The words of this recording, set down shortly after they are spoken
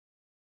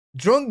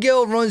Drunk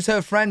girl runs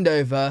her friend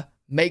over,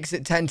 makes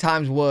it 10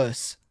 times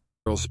worse.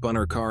 Girl spun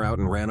her car out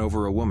and ran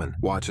over a woman.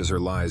 Watches her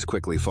lies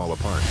quickly fall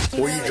apart.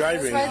 Where are you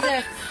driving? Right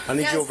there. I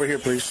need you over here,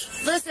 please.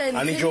 Listen.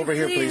 I need you over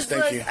here, please.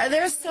 Thank you.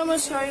 There's so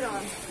much going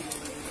on.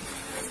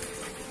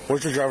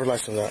 Where's your driver's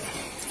license at?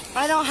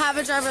 I don't have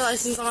a driver's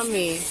license on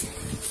me.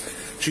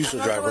 She's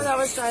the I'm not the one driver. that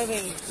was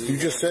driving. You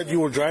just said you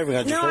were driving.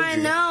 I just No, told I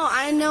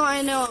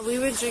you. know. We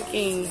were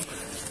drinking.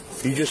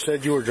 You just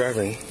said you were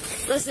driving.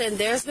 Listen,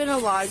 there's been a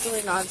lot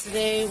going on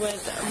today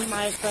with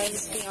my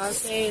friend's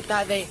fiance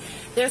that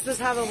they're supposed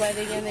to have a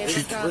wedding and they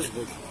just got...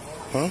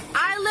 Huh?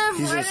 I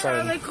live right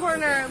around the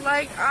corner.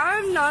 Like,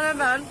 I'm not a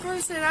bad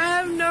person. I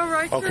have no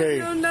record,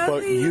 no nothing.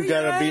 But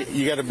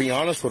you gotta be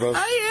honest with us.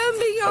 I am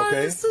being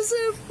honest.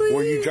 Listen, please.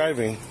 Were you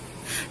driving?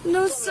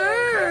 No,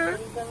 sir.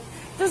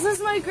 This is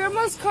my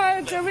grandma's car.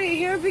 I drove it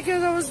here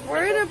because I was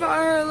worried about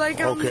her. Like,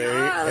 I'm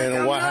not.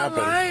 And what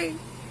happened? Lying.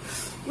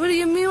 What do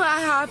you mean what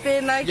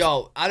happened? Like,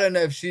 yo, I don't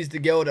know if she's the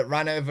girl that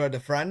ran over the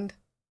friend,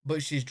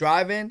 but she's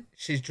driving,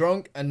 she's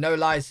drunk, and no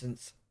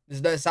license.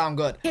 This doesn't sound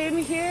good. Came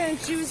here and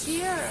she was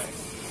here.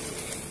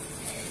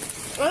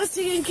 I was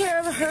taking care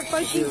of her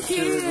fucking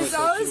kids.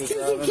 I was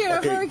taking care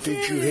of her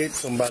kids. Did you hit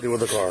somebody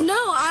with a car? No,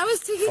 I was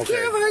taking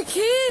care of her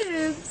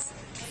kids.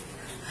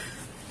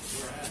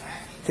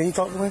 Can you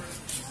talk to me?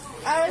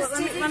 I was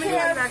taking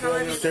care of her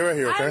kids. Stay right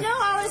here, okay? I know,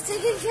 I was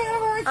taking care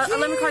of her kids.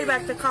 Let me call you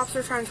back. The cops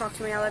are trying to talk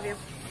to me. I love you.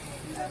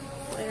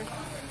 Later.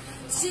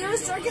 She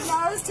was drinking,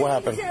 I was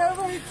taking care of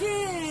her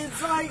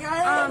kids. Like,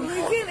 we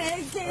can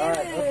kids.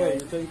 Alright, okay,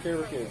 you're taking care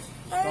of her kids.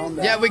 Calm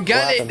down. Yeah, we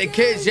get it. The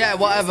kids, yeah,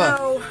 whatever.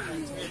 So,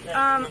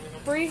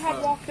 Bree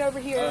had walked over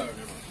here,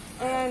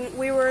 and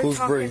we were Who's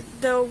talking. Bree?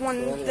 The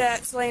one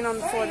that's laying on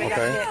the floor that got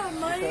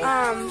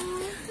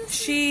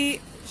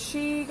hit.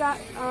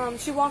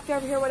 She walked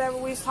over here, whatever.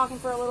 We was talking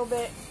for a little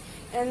bit,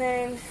 and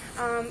then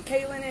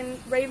Caitlin and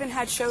Raven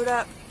had showed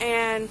up,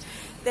 and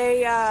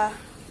they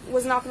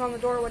was knocking on the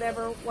door or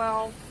whatever.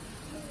 Well,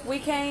 we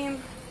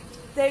came.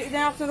 They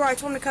knocked on the door. I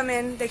told them to come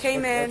in. They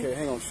came in. Okay,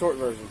 hang on. Short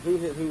version. Who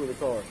hit who with a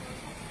car?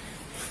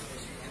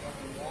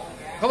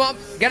 Come on,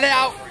 get it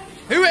out.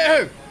 Who hit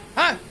who?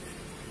 Huh?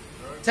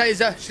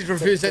 Taser, she's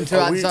refusing to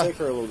answer. Take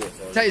her a little bit,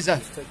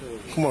 Taser.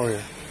 Come on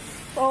here.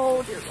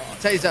 Oh dear God.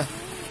 Taser.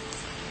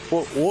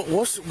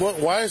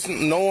 Why is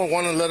no one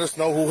want to let us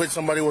know who hit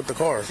somebody with the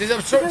car? She's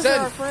obstructed.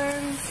 Our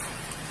friends.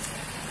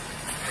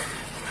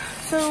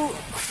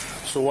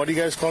 So why do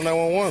you guys call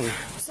 911?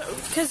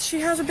 Because she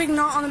has a big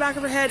knot on the back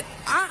of her head.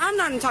 I'm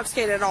not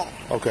intoxicated at all.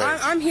 Okay.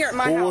 I'm here at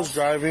my house. Who was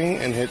driving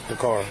and hit the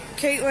car?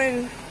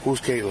 Caitlin. Who's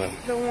Caitlin?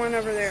 The one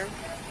over there.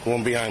 The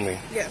one behind me?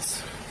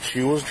 Yes.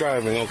 She was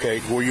driving,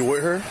 okay. Were you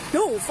with her?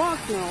 No, fuck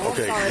no.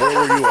 Okay, sorry.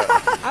 where were you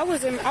at? I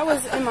was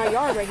in my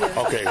yard right here.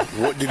 Okay,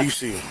 what did you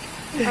see?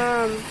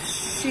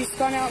 She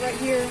spun out right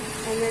here,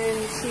 and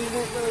then she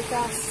went really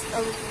fast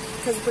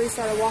because Bree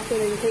started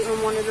walking, and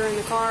Caitlin wanted her in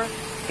the car,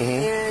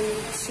 and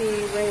she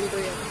ran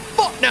Bree over.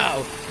 Fuck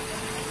no!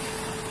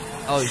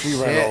 Oh, she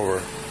ran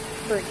over.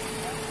 Bree.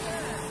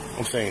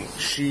 I'm saying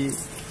she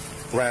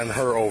ran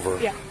her over.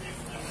 Yeah.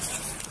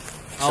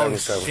 Oh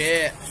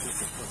shit.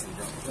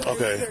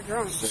 Okay.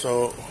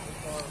 So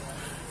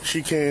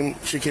she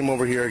came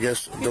over here, I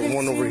guess. The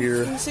one over here.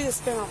 You can see the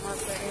spin on mark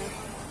right here.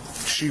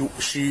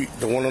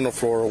 The one on the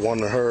floor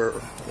wanted her.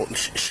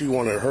 She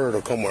wanted her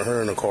to come with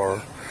her in the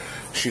car.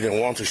 She didn't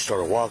want to. She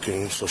started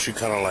walking, so she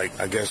kind of like,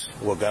 I guess,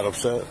 got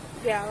upset.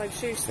 Yeah, like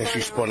she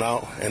spun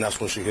out, and that's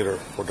when she hit her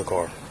with the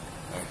car.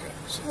 Okay,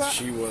 so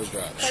she was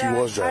driving. She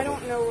was driving. I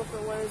don't know if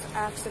it was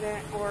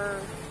accident or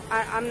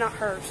I'm not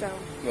her, so.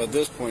 Well, at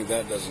this point,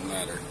 that doesn't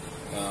matter.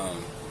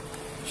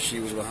 She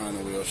was behind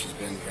the wheel. She's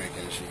been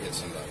drinking. She hit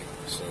somebody.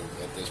 So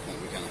at this point,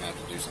 we kind of have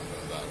to do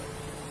something about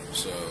it.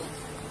 So.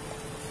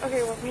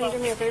 Okay, well, can you do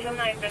me a favor?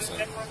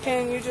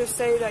 Can you just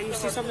say that you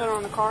see something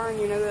on the car and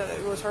you know that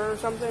it was her or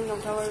something?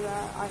 Don't tell her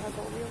that I have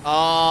told you.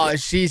 Oh,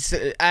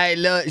 hey,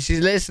 look, she's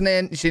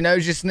listening. She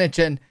knows you're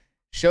snitching.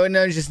 She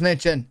knows you're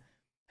snitching.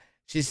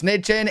 She's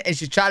snitching and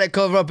she's trying to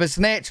cover up a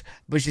snitch,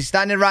 but she's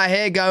standing right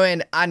here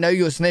going, I know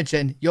you're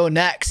snitching. You're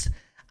next.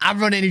 I'm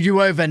running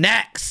you over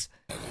next.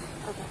 We'll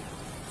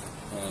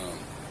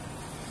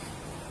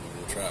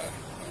try.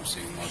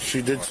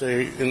 She did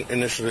say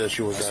initially that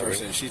she was driving.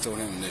 That's what she told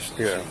him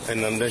initially. Yeah,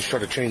 and then they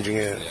started changing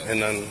it,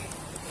 and then.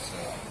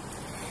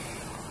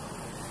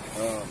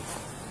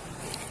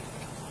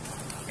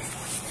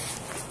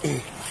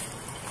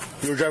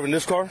 You were driving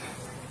this car?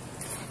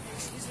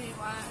 Excuse me,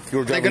 what? You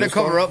were driving They're gonna this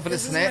cover car? up for the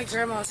This is my snitch.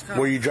 grandma's car.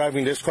 Were you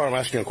driving this car? I'm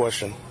asking you a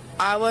question.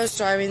 I was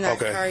driving that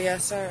car,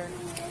 yes, sir.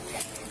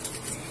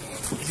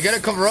 You gotta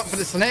cover up for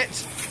the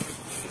snitch.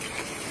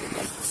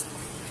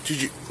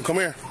 GG, come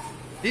here.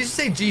 Did you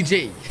say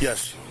GG?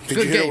 Yes. Did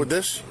Good you hit her game. with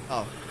this?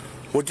 Oh.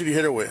 What did you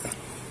hit her with?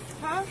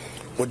 Huh?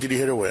 What did you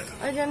hit her with?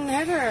 I didn't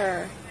hit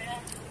her.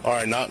 All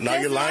right, now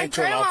you're lying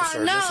to an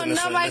officer. No,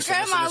 listen, my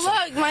grandma.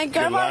 Look, my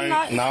grandma.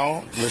 Not.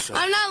 Now, listen.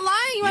 I'm not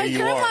lying. My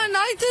grandma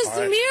knocked this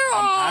mirror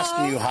off. I'm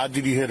asking you, how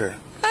did you hit her?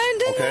 I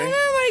didn't hit her,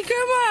 my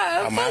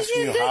grandma. I'm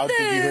asking you, how did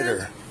you hit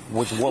her?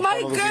 With what My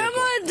part of the grandma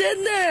vehicle? did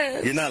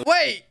this. You're not.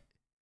 Wait,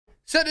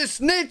 So the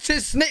snitch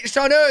has snitched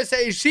on her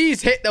saying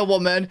she's hit the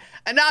woman.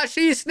 And now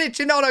she's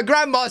snitching on her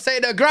grandma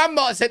saying her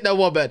grandma's hit the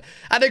woman.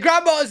 And the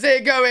grandma's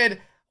there going,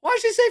 why'd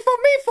she say for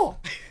me for?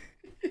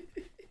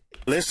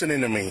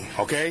 Listening to me,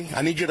 okay?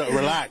 I need you to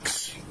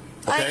relax.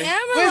 Okay? I am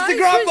Where's the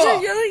relaxed, grandma?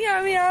 but you're yelling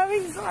at me. I have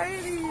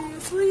anxiety.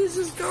 Please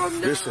just calm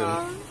down. Listen.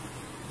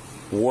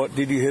 What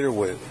did you hit her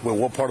with? With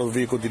what part of the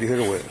vehicle did you hit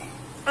her with?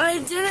 I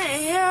didn't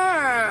hit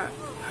her.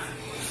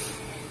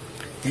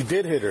 You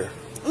did hit her.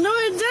 No,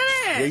 I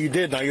didn't. Yeah, you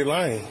did. Now you're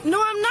lying.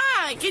 No, I'm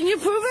not. Can you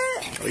prove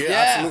it? Yeah,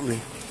 absolutely.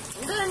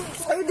 Then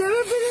I've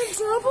never been in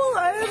trouble.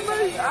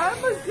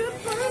 I'm a good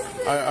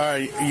person. All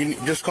right, you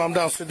just calm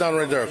down. Sit down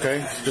right there,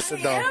 okay? Just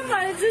sit down.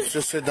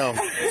 Just sit down.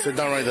 Sit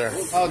down right there.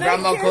 Oh,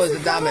 grandma caused the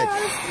damage.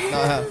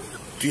 Not her.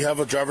 Do you have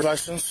a driver's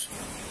license?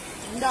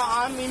 No,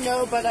 I mean,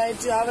 no, but I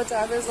do have a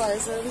driver's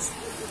license.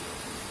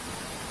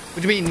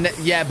 What do you mean,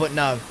 yeah, but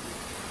no?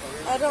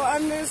 I don't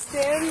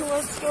understand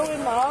what's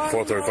going on.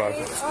 435.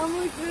 Like, I'm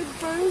a good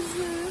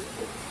person.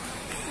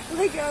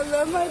 Like, I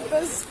love my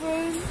best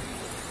friend.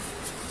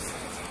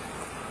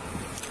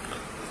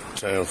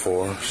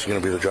 10-4. She's gonna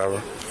be the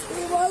driver.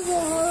 It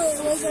wasn't her.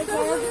 It was a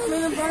car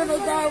coming in front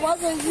of a car. It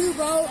wasn't you,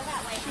 bro.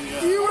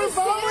 You were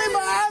following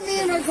behind me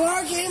and a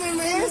car came and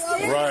ran us.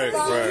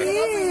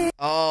 Right.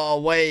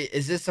 Oh, wait.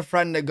 Is this a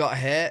friend that got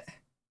hit?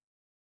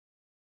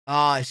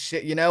 Ah,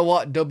 shit. You know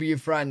what? W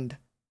friend.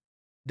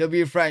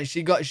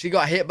 She got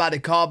hit by the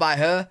car by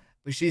her,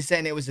 but she's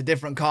saying it was a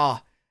different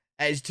car.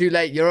 Hey, it's too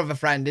late. Your other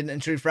friend isn't a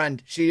true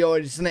friend. She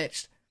already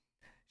snitched.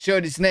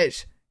 You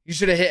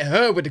should have hit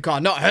her with the car,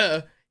 not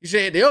her. You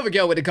should hit the other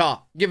girl with the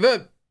car. Give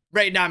her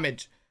brain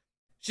damage.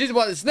 She's the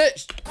one that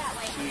snitched.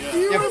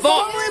 You were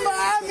following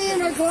behind me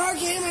and a car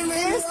came and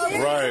ran us.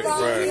 Right.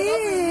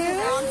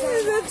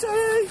 They're trying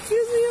to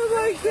accuse me of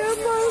my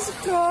grandma's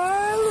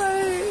car.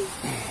 Like,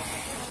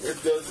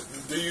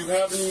 Do you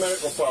have any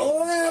medical problems?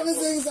 all I have is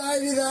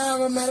anxiety that I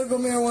have a medical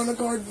marijuana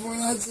card for.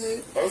 That's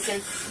it.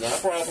 Okay, no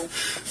problem.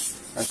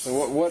 So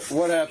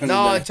what happened?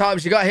 No, today? Tom,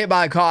 she got hit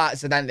by a car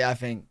accidentally, I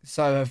think.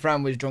 So her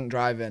friend was drunk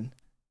driving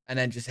and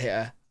then just hit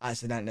her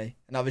accidentally.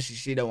 And obviously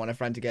she don't want her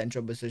friend to get in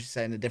trouble, so she's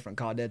saying a different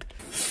car did.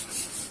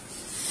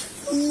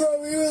 Bro,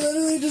 we were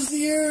literally just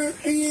here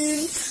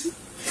and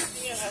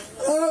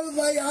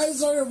I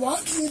started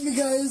walking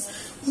because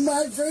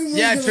my friend was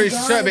Yeah, gonna true, she's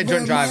drive, so a bit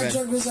drunk but driving. my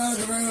truck was out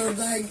of the road,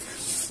 like,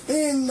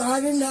 and I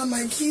didn't have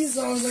my keys,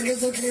 so I was like,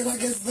 it's okay,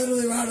 like, it's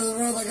literally out of the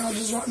road, like, I'll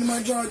just run to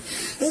my truck.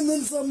 And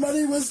then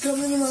somebody was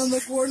coming around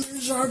the corner,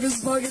 sharp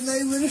as fuck, and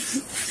they literally...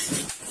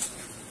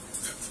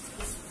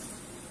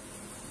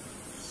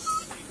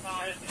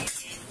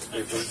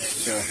 Bro,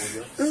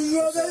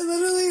 they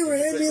literally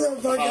ran me the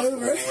fuck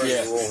over.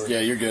 Yeah,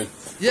 you're good.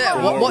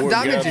 Yeah, what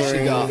damage has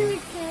she got?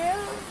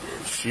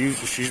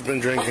 She's been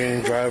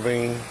drinking,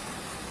 driving.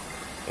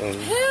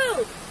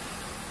 Who?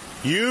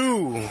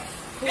 You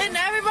And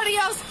everybody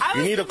else,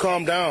 You need to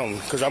calm down,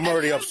 because I'm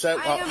already upset.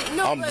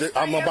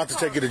 I'm about to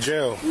take you to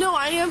jail. No,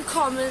 I am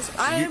calm.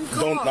 I am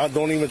calm.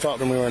 Don't even talk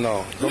to me right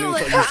now. Don't No,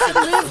 even like,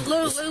 talk.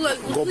 look,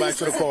 Go please back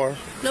to the listen. car.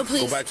 No,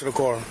 please. Go back to the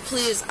car.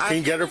 Please. Can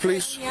you get her,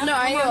 please? No,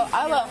 I will.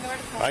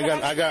 I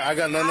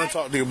got nothing to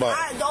talk to you about.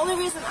 The only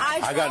reason I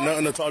drove, I got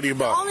nothing to talk to you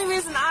The about. only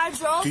reason I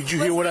drove. Did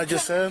you hear what I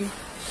just said?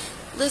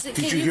 Listen,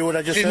 Did you hear what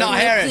I just She's said? not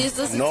hearing. Please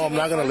listen No, to I'm me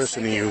not gonna first.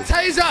 listen to you.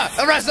 Taser!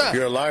 Arrest her!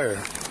 You're a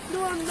liar.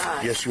 No, I'm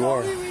not. Yes, you the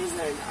are. Only reason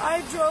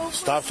I drove.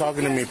 Stop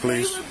talking to me,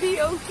 please. They would be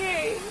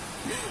okay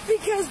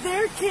because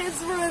their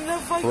kids were in the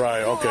fucking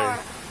Right, okay. car.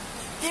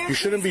 You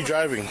shouldn't be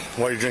driving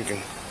while you're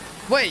drinking.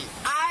 Wait.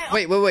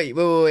 Wait.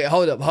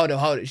 Hold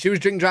up. She was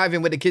drink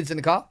driving with the kids in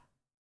the car?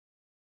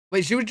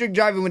 Wait, she was drink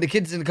driving with the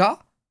kids in the car?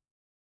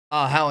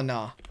 Oh, hell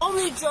no.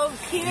 Only drove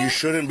here. You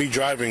shouldn't be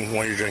driving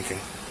while you're drinking.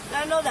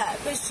 I know that,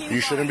 but she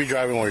You shouldn't be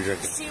driving while you're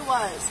drinking. She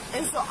was.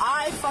 And so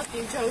I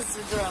fucking chose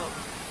to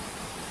drive.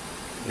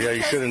 Yeah,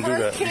 you shouldn't do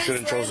that. You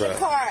shouldn't chose that.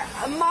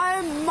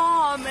 My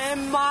mom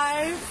and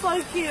my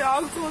fucking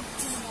uncle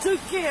took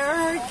care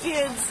of her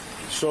kids.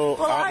 So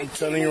Well, I I'm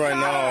telling you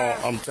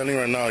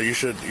right now, you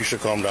should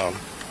calm down.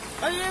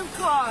 I am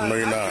calm. No,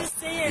 you're I'm not. just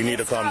saying, You need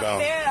to it's calm not down.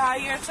 fair how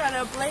you're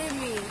trying to blame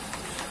me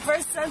for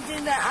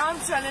something that I'm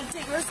trying to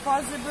take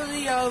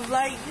responsibility of.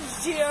 Like,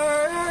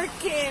 her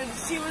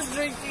kids, she was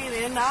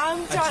drinking, and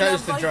I'm trying to chose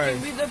to fucking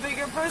drive. be the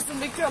bigger person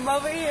to come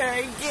over here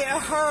and get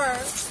her.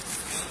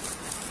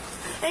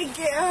 And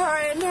get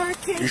her and her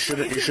kids. You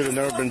should've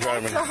never been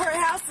driving. To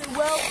her house in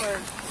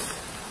Welford.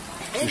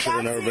 You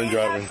should've never been And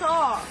driving. that's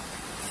all.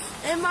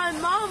 And my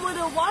mom would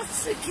have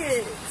watched the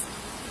kids.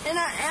 And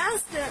I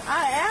asked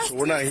her, So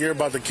we're not here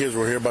about the kids.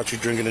 We're here about you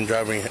drinking and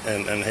driving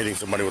and hitting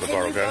somebody with a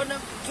car, okay?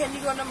 Can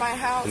you go to my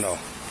house? No.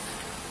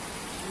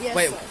 Yes,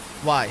 Wait, sir.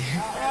 why?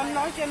 I'm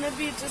not going to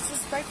be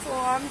disrespectful.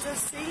 I'm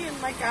just saying,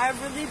 like, I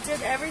really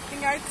did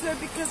everything I could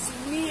because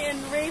me and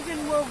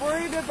Raven were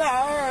worried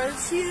about her.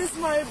 She is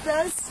my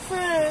best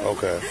friend.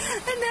 Okay.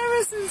 And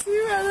ever since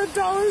we were at a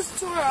dollar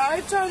store,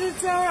 I tried to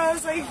tell her, I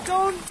was like,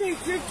 don't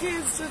take your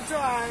kids to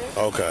drive.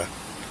 Okay.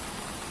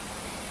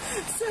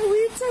 So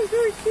we took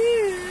her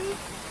kids.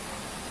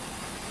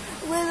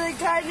 with a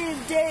guy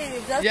named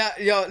Dave. That's Yeah,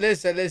 yo,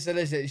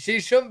 listen. She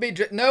shouldn't be.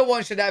 No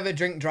one should ever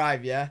drink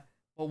drive, yeah?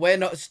 But we're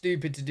not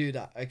stupid to do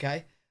that,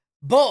 okay?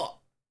 But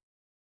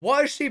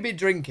what should she be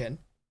drinking?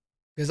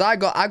 Because I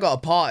got a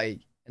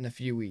party in a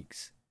few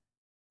weeks.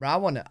 Bro, I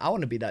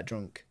wanna be that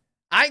drunk.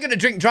 I ain't gonna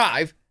drink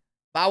drive,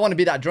 but I wanna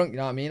be that drunk, you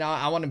know what I mean?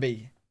 I wanna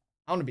be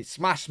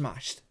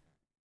smashed.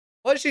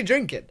 What's she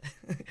drinking?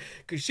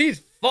 Because she's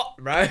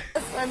fucked, bro.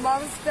 my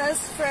mom's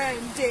best friend,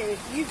 Dave.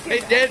 You can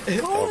Hey,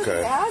 Dave.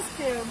 Okay. ask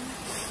him.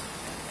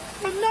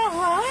 I'm not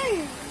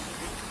lying.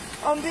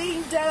 I'm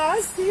being dead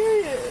ass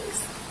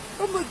serious.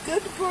 I'm a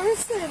good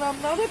person.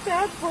 I'm not a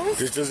bad person.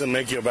 This doesn't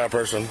make you a bad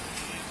person.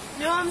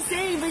 You know what I'm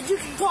saying? But you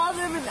can call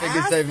them and can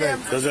ask say them.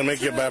 that. Doesn't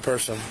make you a bad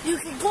person. You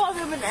can call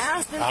them and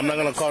ask them. I'm not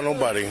gonna call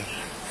nobody.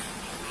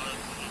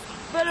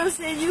 But I'm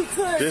saying you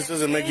could. This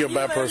doesn't make you a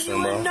bad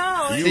person, bro.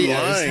 No. You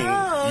Yes. lying.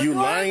 No, You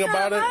no, lying I'm not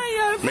about lying.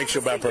 I it makes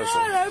you a bad promise to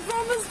person. God, I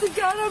promise to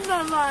God I'm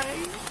not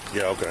lying.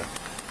 Yeah, okay.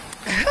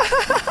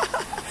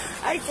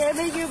 I can't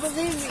make you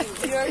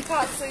believe me. You're a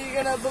cop, so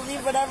you're gonna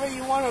believe whatever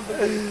you want to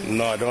believe.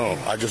 No, I don't.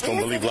 I just don't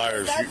believe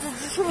liars. That's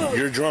the truth.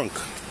 You're drunk.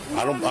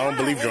 I don't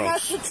believe And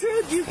drunks. that's the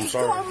truth. You can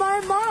sorry. call my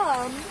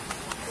mom.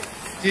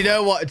 Do you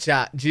know what,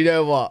 chat? Do you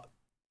know what?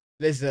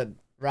 Listen,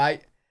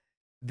 right?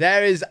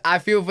 I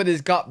feel for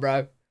this cop,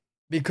 bro.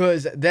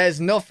 Because there's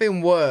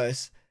nothing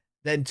worse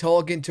than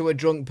talking to a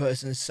drunk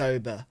person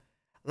sober.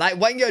 Like,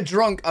 when you're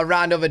drunk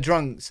around other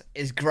drunks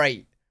is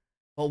great.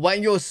 But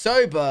when you're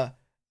sober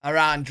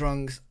around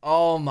drunks,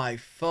 oh my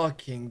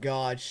fucking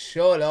God.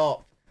 Shut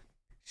up.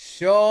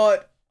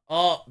 Shut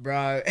up,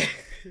 bro.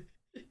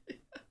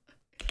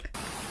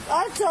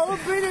 I told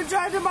Bree to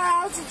drive to my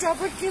house and drop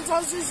her kids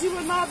off so she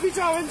would not be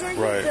driving drink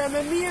Right. with them.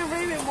 And me and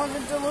Raymond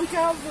wanted to look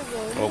out for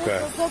them. Okay.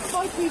 That's the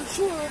fucking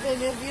truth.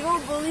 And if you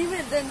don't believe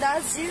it, then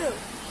that's you.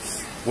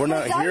 We're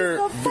not That's here.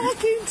 the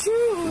fucking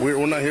truth.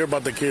 We're not here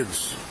about the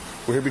kids.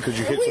 We're here because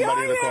you hit We somebody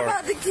are in the here car.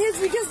 about the kids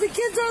because the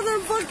kids are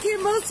the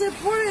fucking most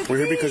important We're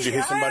here thing. because you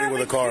hit somebody I am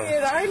with a car.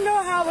 kid. I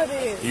know how it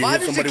is. You Why hit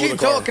does you somebody keep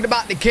with a car. talking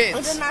about the I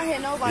kids? did not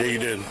hit nobody Yeah, you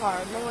with did. the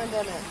car. No one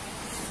did it.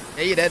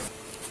 Yeah, you did.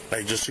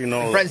 Hey, just so you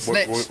know, Friend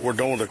snitch. we're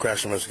done with the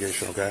crash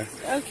investigation, okay?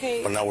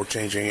 Okay. But now we're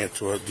changing it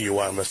to a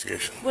DUI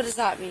investigation. What does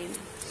that mean?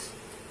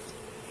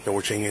 Then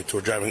we're changing it to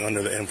a driving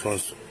under the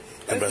influence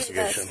Okay,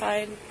 investigation. that's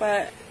fine.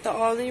 But the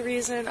only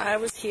reason I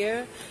was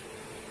here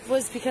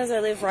was because I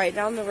live right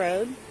down the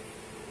road.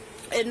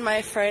 And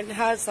my friend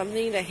had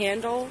something to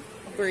handle,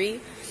 Bree.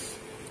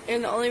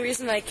 And the only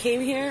reason I came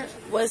here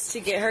was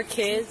to get her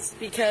kids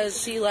because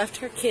she left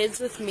her kids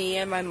with me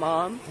and my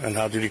mom. And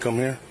how did he come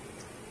here?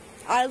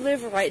 I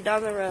live right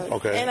down the road.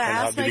 Okay, And I and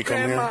how asked did my he come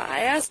here? grandma. I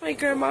asked my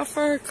grandma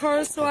for her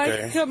car so I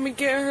Okay. could come and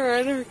get her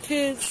and her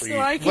kids. So So you-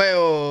 I could.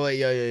 Wait,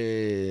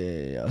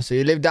 yo. So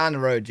you live down the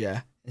road,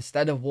 yeah?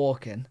 Instead of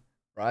walking,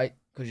 right?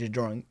 Because you're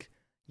drunk,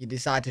 you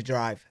decide to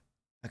drive,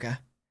 okay?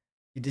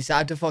 You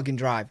decide to fucking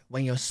drive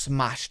when you're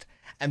smashed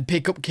and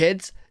pick up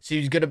kids. So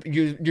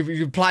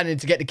you're planning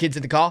to get the kids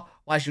in the car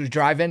while she was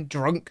driving,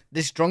 drunk,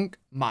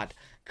 mad,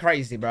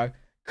 crazy, bro,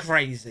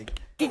 crazy.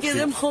 Get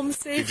them home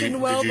safe Did and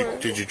you, well.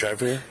 did you drive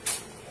here?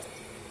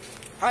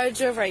 I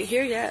drove right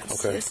here, yes.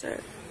 Okay. Yes, sir.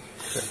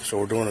 Okay, so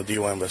we're doing a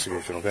DUI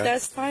investigation, okay?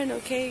 That's fine,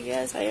 okay,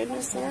 yes, I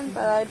understand,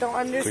 but I don't So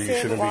you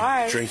understand shouldn't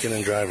why. be drinking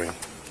and driving.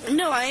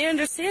 No, I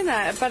understand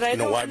that, but I You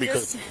know don't why?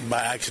 Because understand.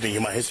 by accident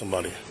you might hit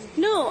somebody.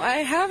 No, I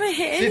haven't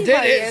hit She anybody,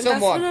 did hit and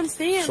someone. that's what I'm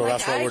saying. So like,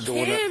 that's why we're doing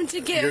it. I came to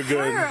get You're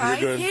good, her. you're I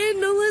good.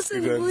 came to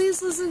listen. You're good.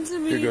 Please listen to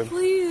me, You're good.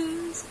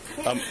 please.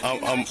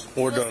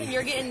 We're done.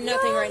 You're getting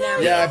nothing right now.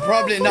 Yeah,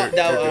 probably not, You're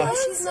Delta. good.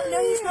 She's not,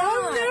 no, he's not.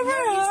 I've never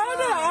had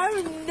it.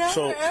 I've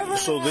never ever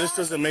So had this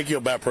doesn't make you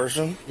a bad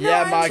person?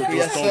 Yeah, Michael, I've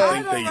yes, never Don't sir.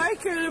 think had a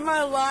that record in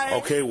my life.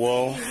 Okay,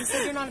 well, You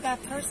said you're not a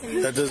bad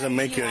person. that doesn't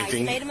make you You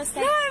anything. made a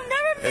mistake. No, I've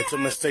never It's a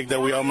mistake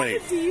that we all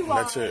make.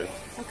 That's it.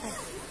 Okay.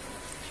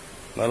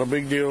 Not a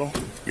big deal.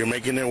 You're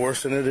making it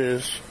worse than it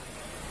is.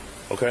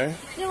 Okay?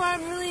 No,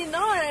 I'm really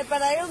not.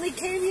 But I only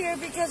came here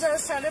because I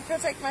was trying to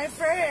protect my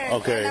friend.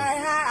 Okay. And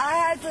I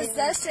had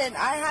possession.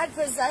 I had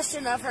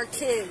possession of her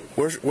kid.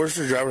 Where's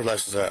your driver's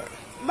license at?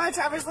 My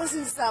driver's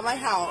license is at my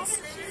house,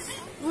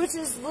 which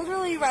is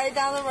literally right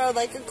down the road,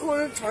 like a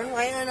quarter turn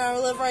right, and I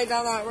live right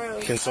down that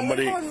road. Can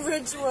somebody- I live on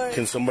Ridgewood.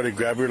 Can somebody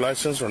grab your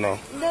license or no?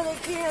 No, they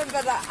can,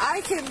 but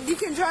I can. You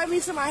can drive me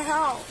to my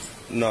house.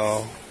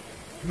 No.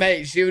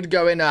 Mate, she would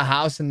go in her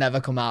house and never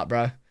come out,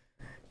 bro.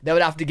 They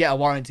would have to get a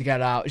warrant to get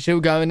her out. She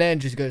would go in there and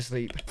just go to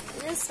sleep.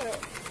 Yes, sir.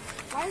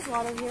 Why is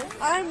water here?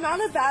 I'm not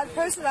a bad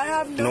person. I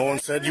have no. No one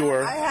said you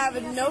were. I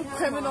have no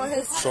criminal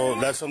history. So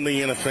that's something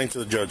you're gonna explain to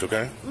the judge,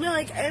 okay? No,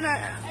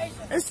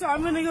 so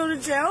I'm gonna go to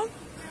jail.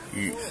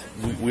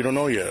 We don't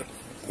know yet.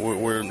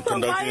 We're But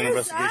conducting why an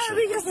is that?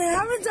 investigation. Because I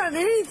haven't done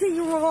anything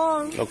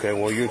wrong. Okay,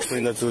 well you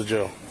explain that to the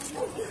jail.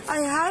 I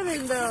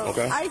haven't though.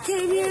 Okay. I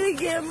came here to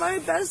get my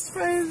best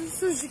friend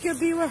so she could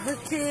be with her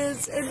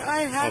kids, and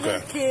I have her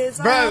Okay. kids.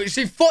 Bro,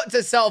 she fucked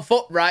herself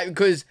up, right?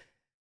 Because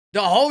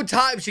the whole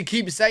time she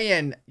keeps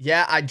saying,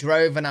 yeah, I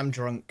drove and I'm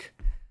drunk.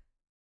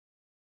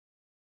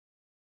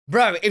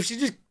 Bro, if she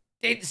just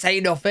didn't say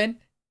nothing,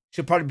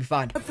 She'll probably be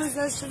fine.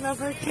 Possession of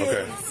her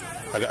kids.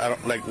 Okay. I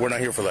don't, like, we're not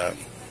here for that.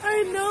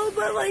 I know,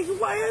 but like,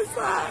 why is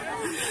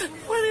that?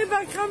 Put it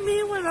back on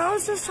me when I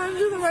was just trying to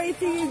do the right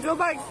thing and go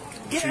back,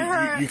 get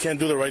her. You can't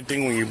do the right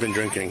thing when you've been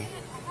drinking.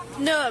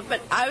 No, but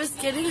I was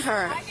getting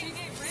her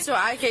so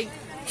I could.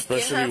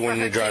 Especially when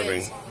you're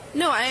driving. Kids.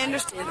 No, I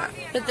understand that.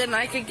 But then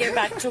I could get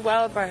back to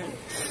Wellborn.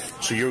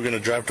 So you're going to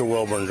drive to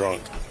Wellborn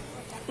drunk?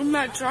 I'm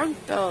not drunk,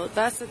 though.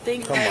 That's the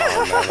thing. Come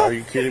on, man. Are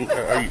you kidding?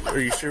 Are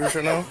you serious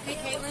right now? Hey,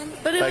 Caitlin.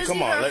 But it Like, was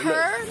come on, either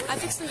her. I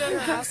fixed to go to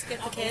her house to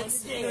get the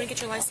kids. You want to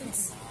get your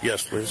license?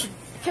 Yes, please.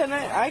 Can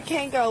I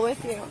can't go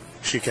with you.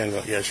 She can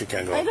go. Yeah, she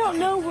can go. I don't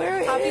know where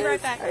it is. I'll be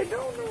right back. I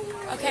don't know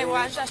where Okay, well,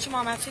 I just asked your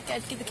mom. I have to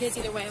get the kids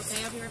either way,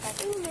 okay? I'll be right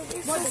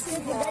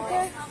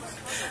back.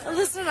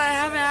 Listen, I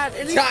haven't had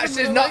any. Josh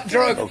is not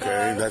drunk.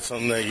 Okay, that's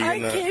something that you're I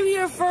not. came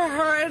here for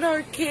her and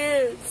her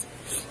kids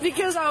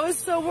because I was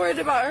so worried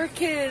about her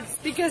kids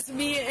because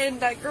me and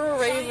that girl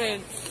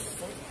Raven,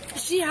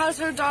 she has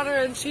her daughter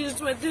and she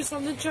just went through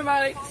something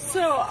traumatic.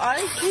 So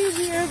I came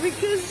here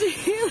because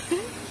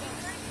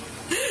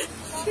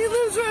she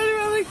lives right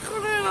around the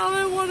corner and all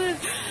I wanted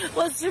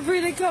was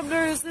Sabrina to come to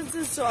her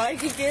senses so I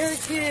could get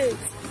her kids.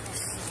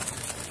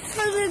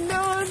 I didn't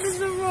know I'm in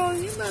the wrong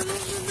and I don't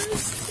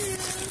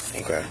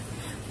understand. Okay.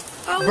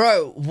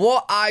 Bro,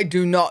 what I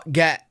do not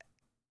get,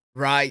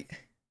 right,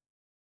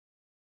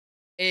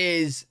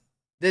 is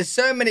there's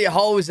so many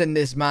holes in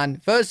this, man.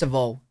 First of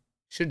all,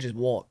 you should just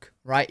walk,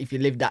 right, if you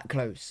live that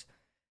close.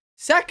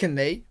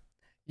 Secondly,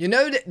 you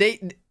know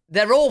that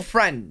they're all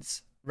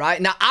friends,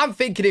 right? Now, I'm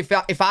thinking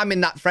if I'm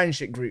in that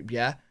friendship group,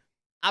 yeah,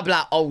 I'd be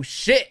like, oh,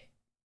 shit,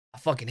 I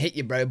fucking hit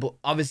you, bro. But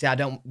obviously,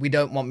 we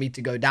don't want me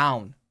to go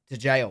down to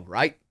jail,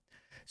 right?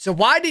 So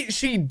why didn't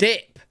she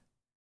dip?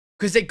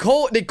 Because they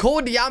called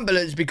the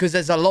ambulance because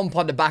there's a lump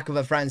on the back of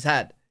her friend's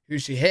head who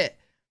she hit.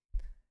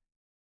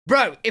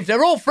 Bro, if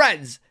they're all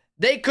friends,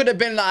 they could have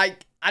been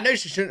like, I know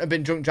she shouldn't have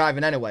been drunk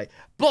driving anyway.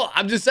 But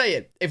I'm just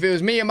saying, if it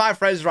was me and my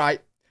friends, right,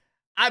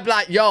 I'd be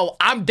like, yo,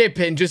 I'm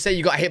dipping. Just say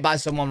you got hit by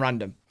someone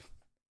random.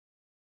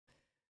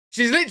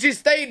 She's literally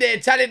staying there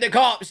telling the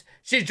cops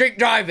she's drink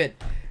driving.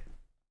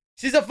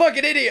 She's a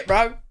fucking idiot,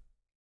 bro.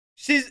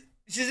 She's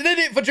an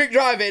idiot for drink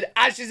driving,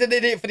 and she's an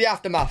idiot for the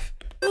aftermath.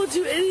 I will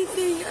do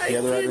anything. You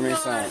have the right to remain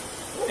silent.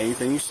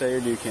 Anything you say or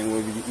do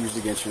will be used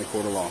against you in a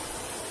court of law.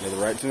 You have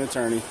the right to an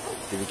attorney.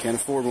 If you can't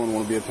afford one,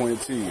 will be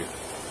appointed to you.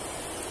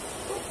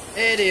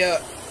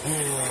 Idiot.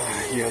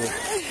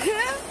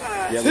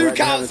 Two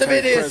counts of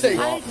idiocy.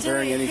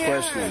 During any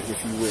questioning,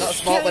 if you wish. Not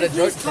smart, but a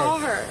drunk call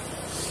her.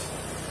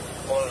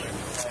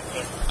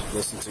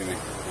 Listen to me.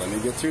 Let me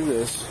get through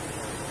this.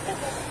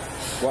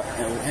 What?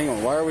 Hang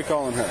on. Why are we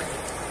calling her?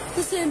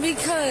 Listen,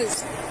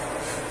 because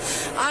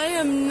I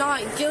am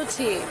not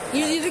guilty.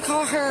 You need to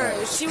call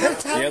her. She will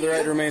tell You have the you.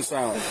 right to remain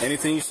silent.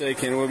 Anything you say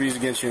can will be used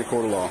against you in a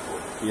court of law.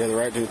 You have the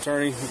right to an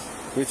attorney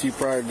with you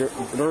prior,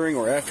 during,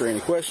 or after any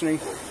questioning.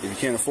 If you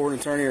can't afford an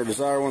attorney or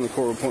desire one, the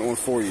court will appoint one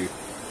for you.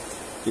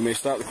 You may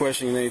stop the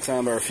questioning at any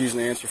time by refusing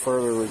to answer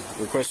further or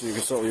requesting to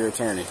consult with your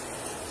attorney.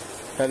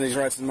 Having these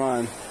rights in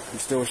mind, you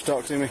still wish to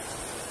talk to me?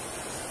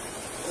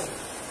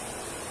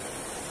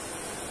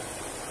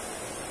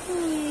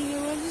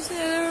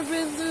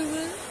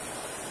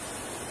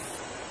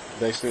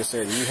 Basically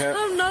saying you have.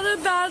 I'm not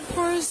a bad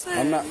person.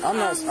 I'm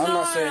not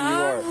saying you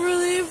are. I'm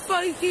really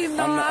fucking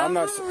not. I'm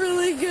not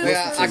really good.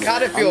 Yeah, I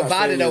kind of feel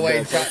bad in a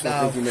way, chat I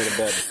now. think you made a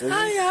bad decision.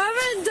 I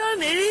haven't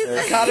done anything.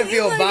 I kind of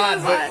feel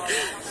bad, but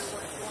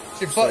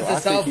she fucked I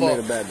herself think you made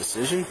a up. bad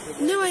decision.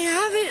 No, I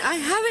haven't.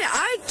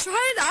 I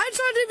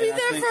tried to be And I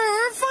there think- for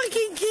her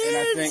fucking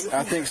kids. And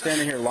I think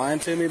standing here lying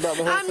to me about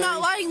the whole I'm thing.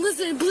 not lying.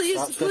 Listen, please,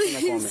 Stop stepping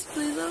up on me.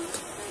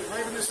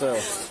 please. So,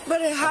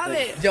 But I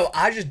haven't. Yo,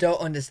 I just don't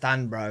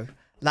understand, bro.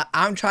 Like,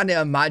 I'm trying to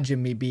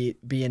imagine me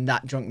being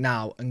that drunk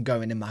now and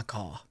going in my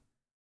car.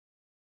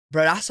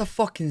 Bro, that's a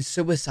fucking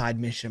suicide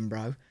mission,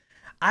 bro.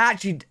 I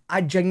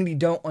genuinely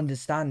don't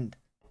understand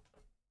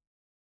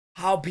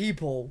how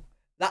people...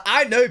 Like,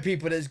 I know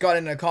people that's got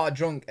in a car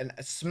drunk and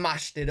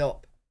smashed it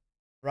up,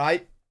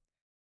 right?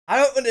 I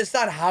don't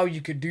understand how you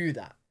could do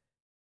that.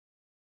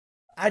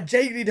 I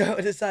genuinely don't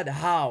understand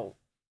how,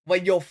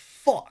 when you're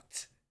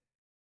fucked,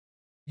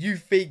 you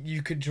think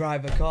you could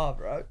drive a car,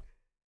 bro.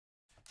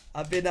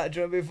 I've been that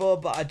drunk before,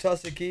 but I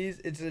tossed the keys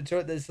into the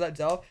trunk and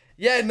slept off.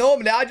 Yeah,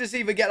 normally I just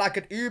either get like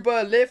an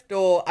Uber, Lyft,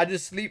 or I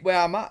just sleep where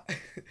I'm at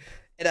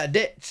in a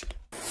ditch.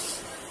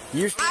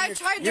 you're I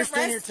tried to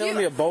standing here rescue. telling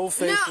me a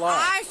bold-faced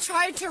lie. I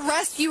tried to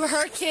rescue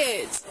her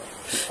kids.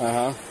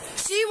 Uh-huh.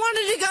 She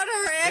wanted to go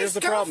to her Here's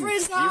the problem.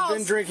 ex-girlfriend's You've house.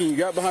 been drinking. You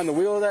got behind the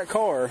wheel of that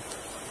car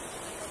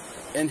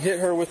and hit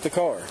her with the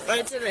car.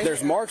 I didn't.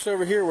 There's marks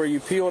over here where you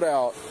peeled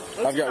out.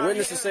 I've got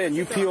witnesses saying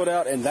you peeled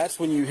out, and that's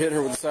when you hit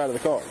her with the side of the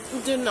car.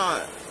 Do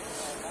not.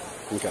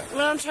 Okay.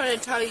 What I'm trying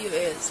to tell you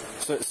is.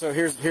 So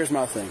here's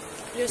my thing.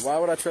 Why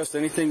would I trust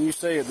anything you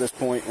say at this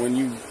point when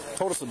you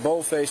told us a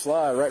bold-faced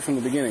lie right from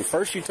the beginning?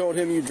 First you told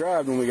him you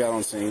drive when we got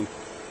on scene.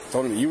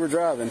 Told him that you were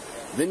driving.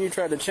 Then you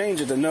tried to change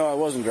it to no, I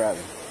wasn't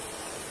driving.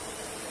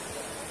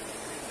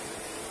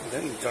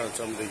 Then you're trying to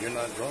tell me that you're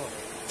not drunk.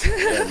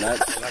 And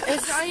that's,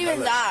 It's not even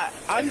that.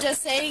 I'm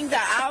just saying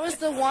that I was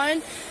the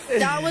one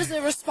that was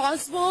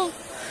irresponsible.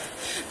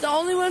 The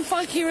only one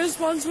fucking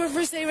responsible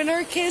for saving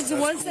her kids. That's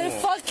once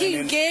cool.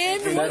 again,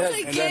 And once then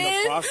the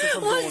again, process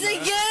of once doing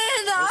again,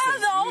 that- I'm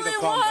Listen, the you need only to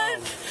calm one.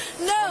 down.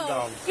 No, Calm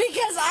down.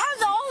 because I'm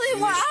the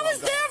only one. I was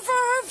there for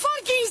her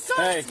fucking son's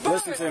hey,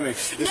 birth. listen to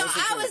me. No,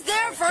 I was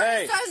there for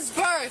her son's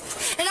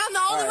birth. And I'm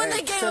the only one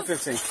that gave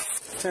 10-15.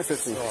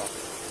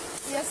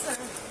 10-15. Yes, sir.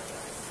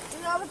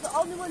 And I was the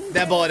only one who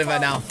They're gave bored a of her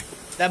fuck. now.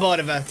 They're bored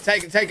of her.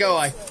 Take her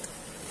away.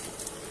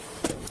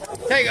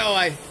 Take her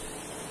away.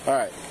 All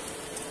right.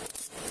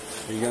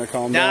 Are you going to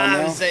calm Nah, down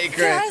now? Can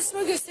secret. I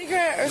smoke a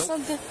cigarette or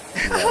something?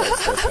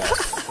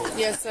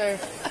 Yes, sir.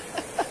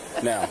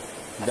 Now,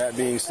 that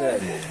being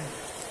said,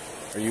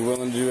 are you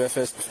willing to do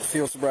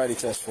field sobriety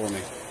test for me?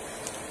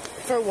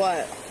 For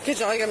what? Because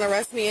y'all gonna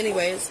arrest me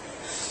anyways.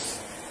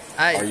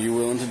 Hey, Are you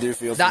willing to do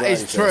field that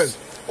sobriety is true. test?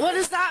 What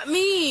does that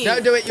mean?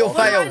 Don't do it, you'll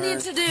what fail. do I need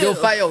to do? You'll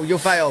fail, you'll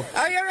fail.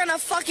 Are you gonna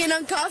fucking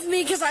uncuff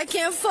me because I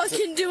can't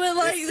fucking do it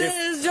like If-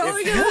 this? Y'all are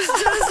if- gonna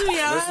stress me.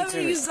 I Listen have to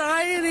me.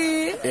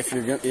 anxiety.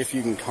 If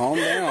you can calm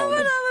I'm down,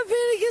 gonna have a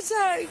panic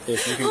attack.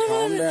 If you can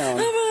calm down. I'm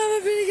gonna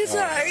have a panic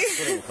attack.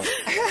 Put it in the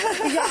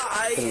car.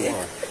 Put it in the Yeah,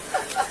 car.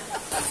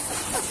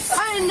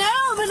 I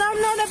know, but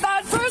I'm not a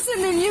bad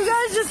person, and you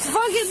guys just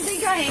fucking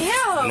think I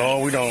am. No,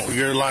 we don't.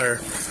 You're a liar.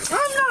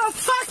 I'm not a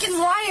fucking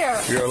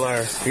liar. You're a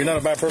liar. You're not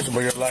a bad person,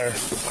 but you're a liar.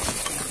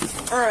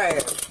 All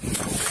right,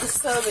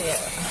 so be it.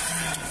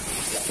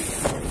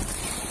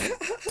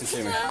 Listen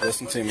to me.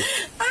 Listen to me.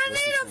 I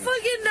need a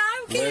fucking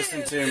napkin.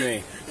 Listen to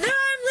me. No,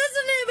 I'm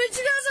listening, but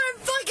you guys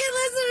aren't fucking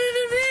listening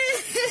to me.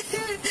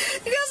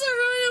 You guys are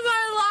ruining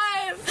my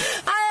life.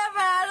 I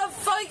haven't had a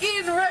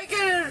fucking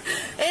record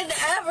in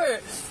ever.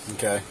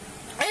 Okay.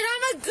 And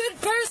I'm a good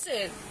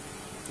person.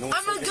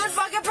 I'm a good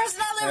fucking person.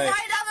 I live Hey.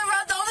 right down the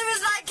road. The only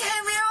reason I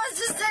came here was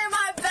to save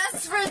my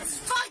best friend's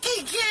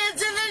fucking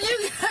kids, and then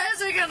you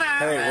guys are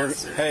gonna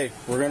arrest me.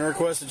 We're gonna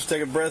request that you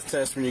take a breath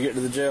test when you get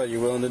to the jail. You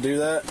willing to do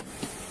that?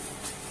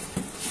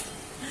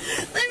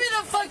 Leave me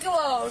the fuck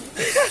alone.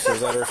 So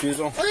is that a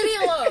refusal? Leave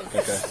me alone.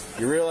 Okay.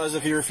 You realize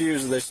if you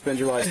refuse, they suspend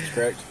your license,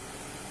 correct?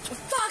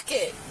 Fuck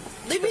it.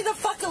 Leave me the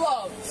fuck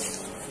alone.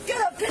 Get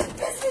up, piss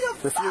me the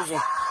Refusal.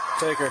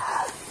 Take her.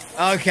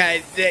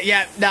 Okay,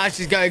 yeah, now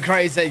she's going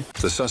crazy.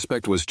 The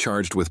suspect was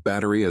charged with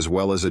battery as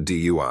well as a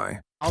DUI.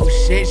 Oh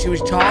shit, she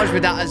was charged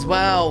with that as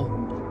well.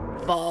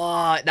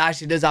 But now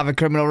she does have a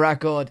criminal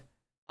record.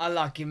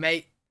 Unlucky,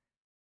 mate.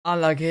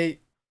 Unlucky.